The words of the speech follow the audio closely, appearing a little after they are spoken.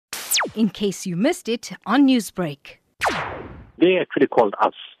in case you missed it on Newsbreak. They actually called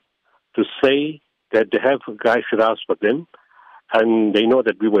us to say that they have a guy Shiraaz with them, and they know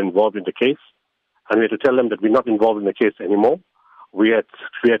that we were involved in the case, and we had to tell them that we're not involved in the case anymore. We had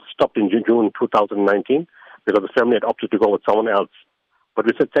stopped in June 2019 because the family had opted to go with someone else. But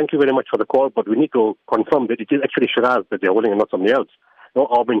we said, thank you very much for the call, but we need to confirm that it is actually Shiraaz that they're holding and not somebody else. No,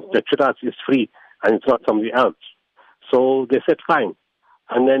 I mean, that Shiraaz is free and it's not somebody else. So they said, fine.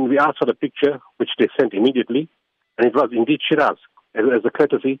 And then we asked for the picture, which they sent immediately, and it was indeed Shiraaz. As a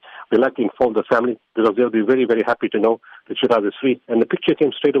courtesy, we'd like to inform the family because they'll be very, very happy to know that Shiraaz is free. And the picture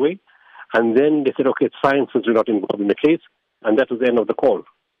came straight away. And then they said, okay, it's fine since we're not involved in the case. And that was the end of the call.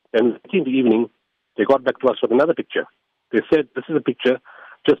 And in the evening, they got back to us with another picture. They said, this is a picture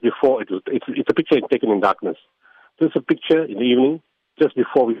just before, it's a picture taken in darkness. This is a picture in the evening, just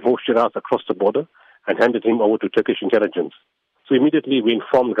before we moved Shiraaz across the border and handed him over to Turkish intelligence. So immediately we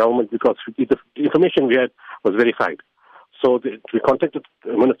informed the government because the information we had was verified. So we contacted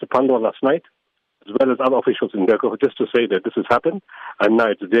Minister Pandor last night, as well as other officials in Derko, just to say that this has happened, and now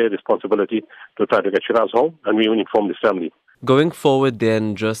it's their responsibility to try to get Shiraaz home, and we will inform his family. Going forward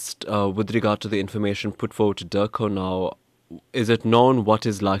then, just with regard to the information put forward to Derko now, is it known what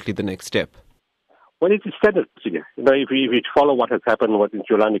is likely the next step? Well, it is standard procedure. If we follow what has happened with the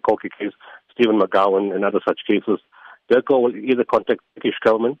Jolani Koki case, Stephen McGowan and other such cases, Derko will either contact the Turkish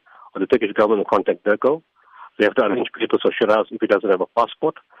government or the Turkish government will contact Derko. They have to arrange papers for Shiraaz if he doesn't have a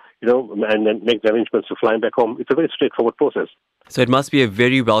passport, and then make the arrangements to fly him back home. It's a very straightforward process. So it must be a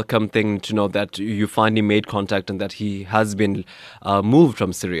very welcome thing to know that you finally made contact and that he has been moved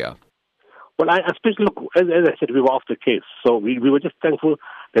from Syria. Well, I especially look, as I said, we were off the case. So we were just thankful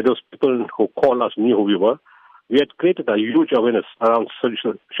that those people who called us knew who we were. We had created a huge awareness around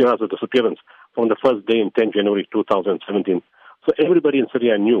Shiraaz's disappearance from the first day in 10 January 2017. So everybody in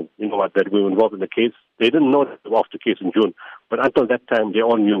Syria knew, that we were involved in the case. They didn't know that we were off the case in June. But until that time, they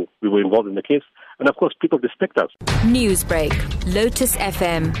all knew we were involved in the case. And of course, people respect us. Newsbreak, Lotus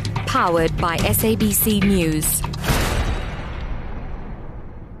FM, powered by SABC News.